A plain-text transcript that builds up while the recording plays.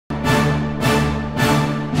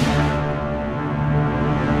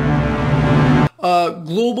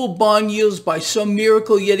Global bond yields, by some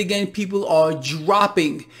miracle, yet again, people are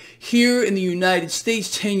dropping. Here in the United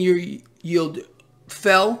States, 10-year yield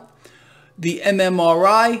fell. The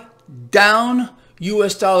MMRI down.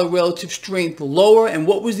 U.S. dollar relative strength lower. And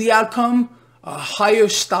what was the outcome? A higher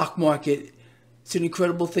stock market. It's an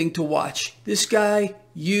incredible thing to watch. This guy,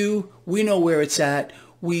 we know where it's at.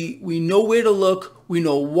 We know where to look. We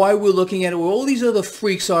know why we're looking at it. Where all these other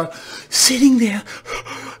freaks are sitting there.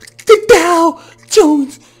 The Dow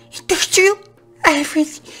Jones Industrial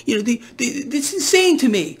Average. It's insane to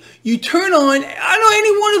me. You turn on, I don't know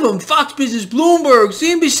any one of them, Fox Business, Bloomberg,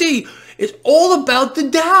 CNBC. It's all about the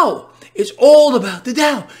Dow. It's all about the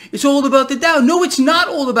Dow. It's all about the Dow. No, it's not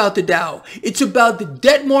all about the Dow. It's about the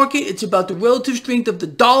debt market. It's about the relative strength of the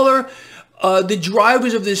dollar, the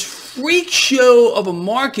drivers of this freak show of a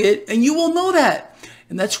market, and you will know that.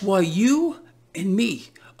 And that's why you and me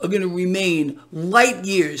are going to remain light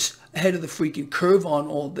years ahead of the freaking curve on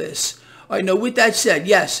all this. All right, now with that said,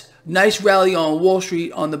 yes, nice rally on Wall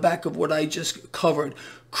Street on the back of what I just covered.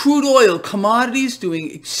 Crude oil, commodities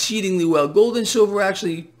doing exceedingly well. Gold and silver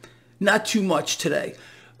actually not too much today,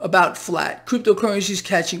 about flat. Cryptocurrencies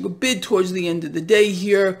catching a bid towards the end of the day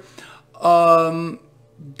here.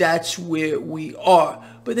 That's where we are.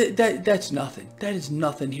 But that's nothing. That is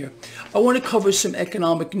nothing here. I want to cover some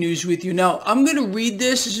economic news with you. Now, I'm going to read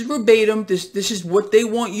this. This is verbatim. This is what they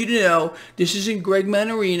want you to know. This isn't Greg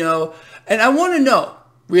Mannarino. And I want to know,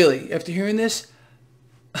 really, after hearing this,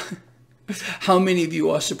 how many of you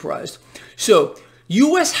are surprised. So,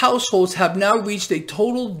 U.S. households have now reached a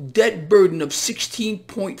total debt burden of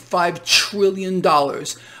 $16.5 trillion.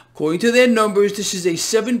 According to their numbers, this is a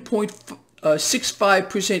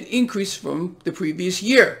 7.65% increase from the previous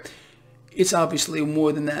year. It's obviously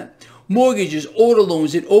more than that. Mortgages, auto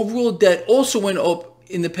loans, and overall debt also went up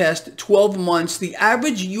in the past 12 months. The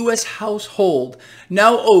average U.S. household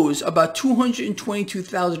now owes about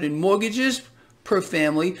 $222,000 in mortgages per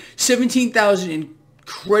family, $17,000 in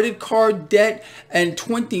credit card debt, and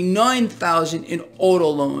 $29,000 in auto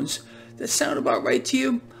loans. Does that sound about right to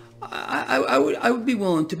you? I would be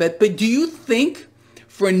willing to bet. But do you think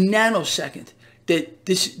for a nanosecond that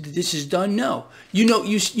this is done? No. You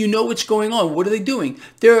know what's going on. What are they doing?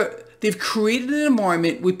 They've created an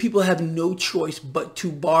environment where people have no choice but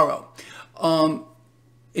to borrow.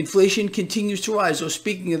 Inflation continues to rise. So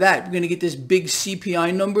speaking of that, we're going to get this big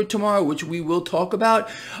CPI number tomorrow, which we will talk about.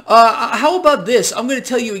 How about this? I'm going to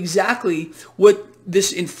tell you exactly what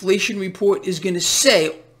this inflation report is going to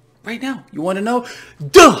say right now. You want to know?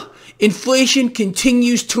 Duh! Inflation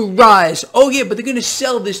continues to rise. Oh yeah, but they're going to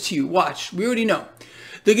sell this to you. Watch. We already know.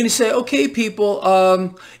 They're going to say, okay,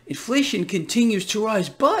 people, inflation continues to rise,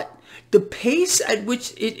 but the pace at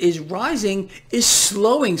which it is rising is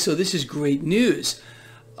slowing. So this is great news.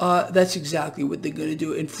 That's exactly what they're going to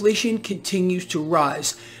do. Inflation continues to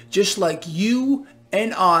rise, just like you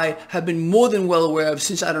and I have been more than well aware of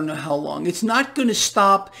since I don't know how long. It's not going to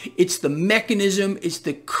stop. It's the mechanism. It's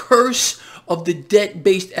the curse of the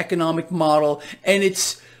debt-based economic model. And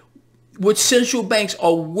it's what central banks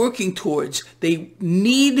are working towards. They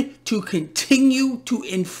need to continue to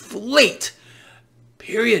inflate,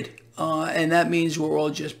 period. And that means we're all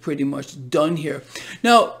just pretty much done here.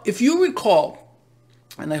 Now, if you recall,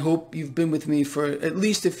 and I hope you've been with me for at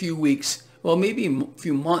least a few weeks, well, maybe a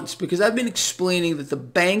few months, because I've been explaining that the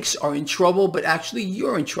banks are in trouble, but actually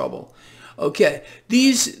you're in trouble. Okay,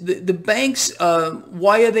 the banks,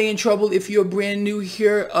 why are they in trouble if you're brand new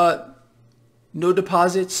here? No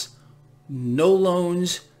deposits, no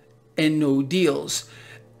loans, and no deals.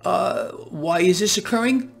 Why is this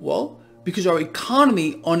occurring? Well, because our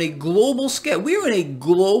economy on a global scale, we're in a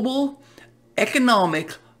global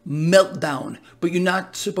economic meltdown, but you're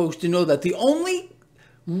not supposed to know that. The only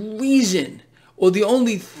reason or the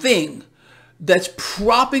only thing that's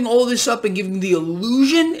propping all this up and giving the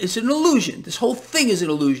illusion, it's an illusion, this whole thing is an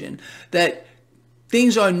illusion, that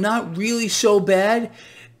things are not really so bad,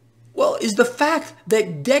 well, is the fact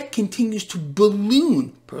that debt continues to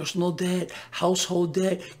balloon. Personal debt, household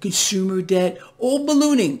debt, consumer debt, all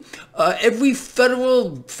ballooning. Every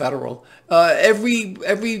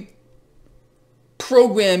every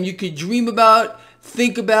program you could dream about,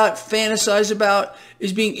 think about, fantasize about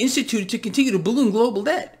is being instituted to continue to balloon global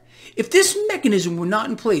debt. If this mechanism were not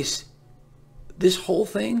in place, this whole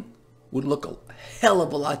thing would look a hell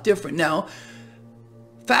of a lot different. Now,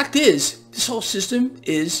 fact is, this whole system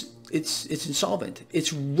is it's insolvent.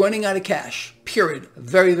 It's running out of cash, period.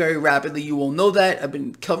 Very, very rapidly. You will know that. I've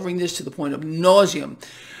been covering this to the point of nauseum.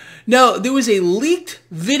 Now, there was a leaked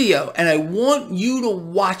video, and I want you to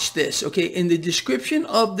watch this, okay? In the description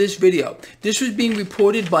of this video, this was being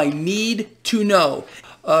reported by Need to Know.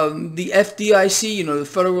 The FDIC, you know, the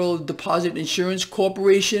Federal Deposit Insurance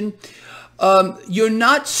Corporation, you're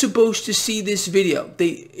not supposed to see this video.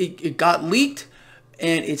 It got leaked,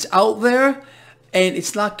 and it's out there, and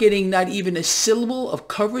it's not getting not even a syllable of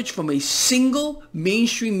coverage from a single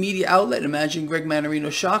mainstream media outlet. Imagine Greg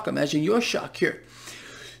Mannarino's shock. Imagine your shock here.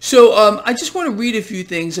 So I just want to read a few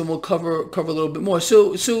things, and we'll cover a little bit more.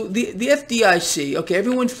 So the FDIC, okay,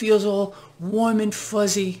 everyone feels all warm and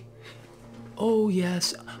fuzzy. Oh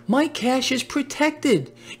yes, my cash is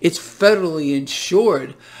protected. It's federally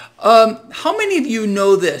insured. How many of you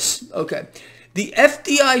know this? Okay, the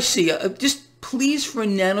FDIC. Just please, for a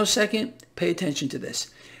nanosecond, pay attention to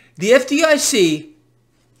this. The FDIC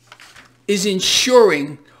is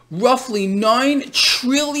insuring roughly $9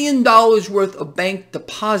 trillion worth of bank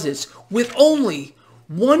deposits with only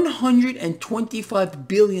 $125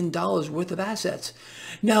 billion worth of assets.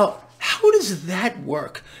 Now, how does that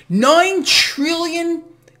work? $9 trillion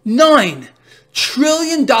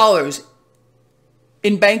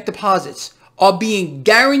in bank deposits are being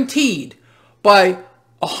guaranteed by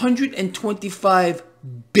 $125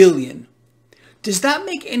 billion. Does that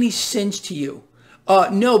make any sense to you?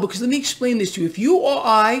 No, because let me explain this to you. If you or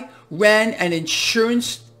I ran an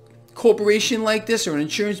insurance corporation like this, or an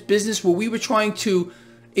insurance business where we were trying to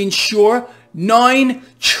insure $9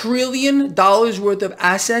 trillion worth of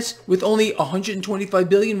assets with only $125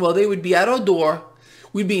 billion, well, they would be at our door.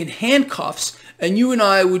 We'd be in handcuffs, and you and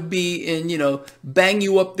I would be in, you know, bang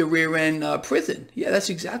you up the rear end prison. Yeah, that's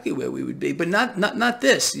exactly where we would be, but not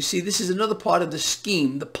this. You see, this is another part of the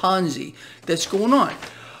scheme, the Ponzi that's going on.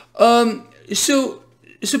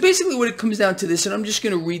 So basically what it comes down to this, and I'm just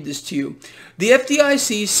going to read this to you. The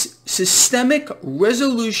FDIC's Systemic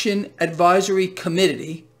Resolution Advisory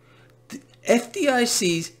Committee, the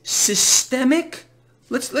FDIC's Systemic,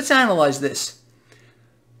 let's analyze this.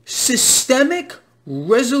 Systemic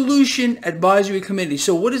Resolution Advisory Committee.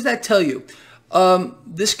 So what does that tell you?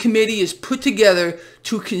 This committee is put together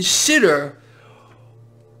to consider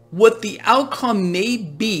what the outcome may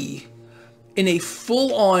be in a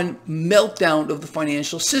full-on meltdown of the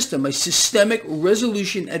financial system, a systemic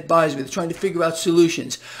resolution advisory. They're trying to figure out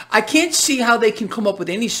solutions. I can't see how they can come up with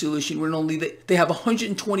any solution when only they have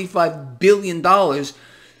 $125 billion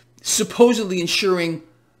supposedly insuring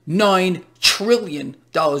 $9 trillion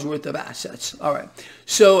worth of assets. All right.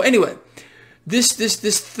 So anyway, this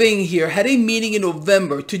thing here had a meeting in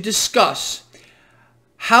November to discuss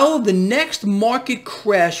how the next market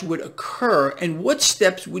crash would occur and what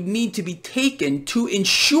steps would need to be taken to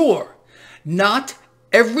ensure not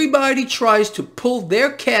everybody tries to pull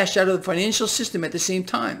their cash out of the financial system at the same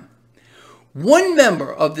time. One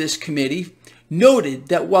member of this committee noted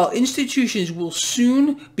that while institutions will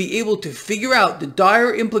soon be able to figure out the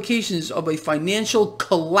dire implications of a financial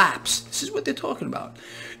collapse, this is what they're talking about,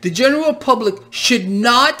 the general public should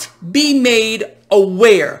not be made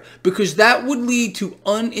aware, because that would lead to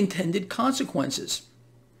unintended consequences.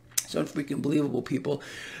 It's unfreaking believable, people.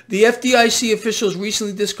 The FDIC officials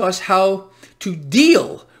recently discussed how to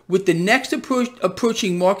deal with the next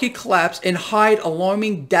approaching market collapse and hide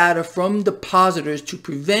alarming data from depositors to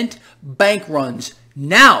prevent bank runs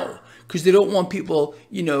now, because they don't want people,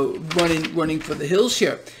 you know, running for the hills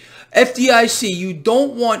here. FDIC, you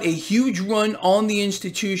don't want a huge run on the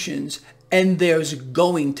institutions, and there's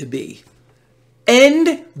going to be.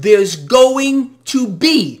 And there's going to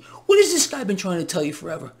be. What has this guy been trying to tell you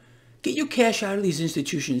forever? Get your cash out of these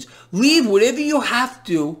institutions. Leave whatever you have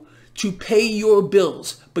to pay your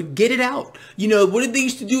bills, but get it out. You know, what did they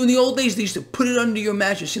used to do in the old days? They used to put it under your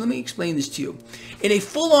mattress. See, let me explain this to you. In a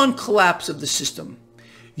full-on collapse of the system,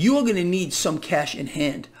 you are going to need some cash in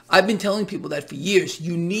hand. I've been telling people that for years.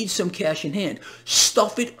 You need some cash in hand.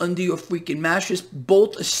 Stuff it under your freaking mattress.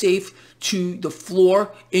 Bolt a safe to the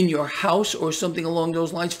floor in your house or something along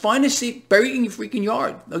those lines. Find a safe, bury it in your freaking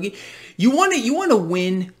yard. Okay, you want to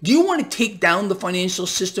win. Do you want to take down the financial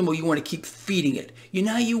system, or you want to keep feeding it? You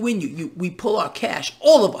know how you win. We pull our cash.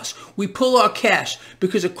 All of us. We pull our cash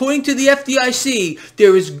because according to the FDIC,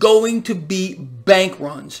 there is going to be bank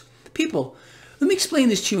runs. People, let me explain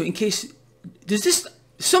this to you in case.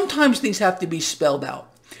 Sometimes things have to be spelled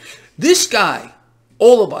out. This guy,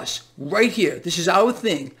 all of us, right here, this is our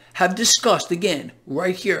thing, have discussed, again,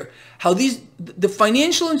 right here, how the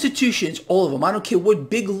financial institutions, all of them, I don't care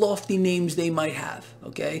what big lofty names they might have,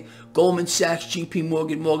 okay? Goldman Sachs, JP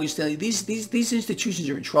Morgan, Morgan Stanley, these institutions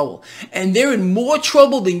are in trouble. And they're in more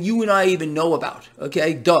trouble than you and I even know about,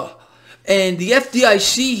 okay? Duh. And the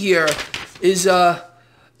FDIC here is,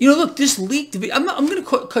 You know, look, this leaked video. I'm going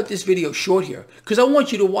to cut this video short here because I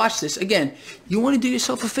want you to watch this. Again, you want to do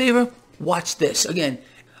yourself a favor? Watch this. Again,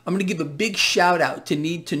 I'm going to give a big shout out to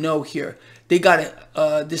Need to Know here. They got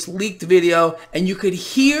this leaked video, and you could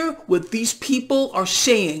hear what these people are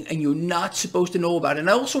saying, and you're not supposed to know about it. And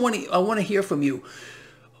I also want to hear from you.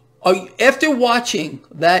 After watching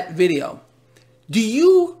that video,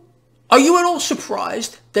 are you at all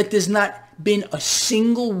surprised that there's not been a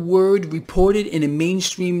single word reported in a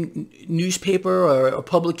mainstream newspaper or a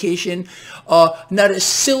publication? Not a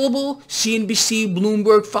syllable, CNBC,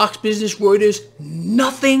 Bloomberg, Fox Business, Reuters,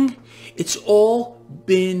 nothing. It's all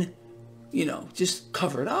been, you know, just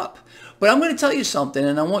covered up. But I'm going to tell you something,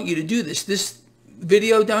 and I want you to do this. This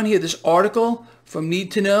video down here, this article from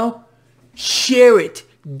Need to Know, share it.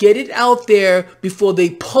 Get it out there before they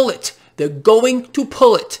pull it. They're going to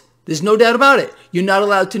pull it. There's no doubt about it. You're not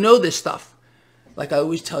allowed to know this stuff. Like I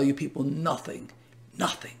always tell you people, nothing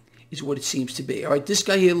is what it seems to be. All right, this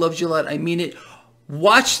guy here loves you a lot. I mean it.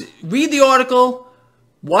 Read the article,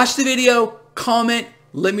 watch the video, comment,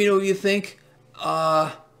 let me know what you think.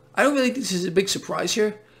 I don't really think this is a big surprise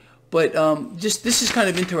here, but just this is kind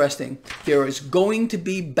of interesting. There is going to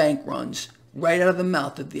be bank runs right out of the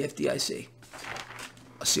mouth of the FDIC.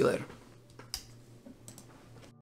 I'll see you later.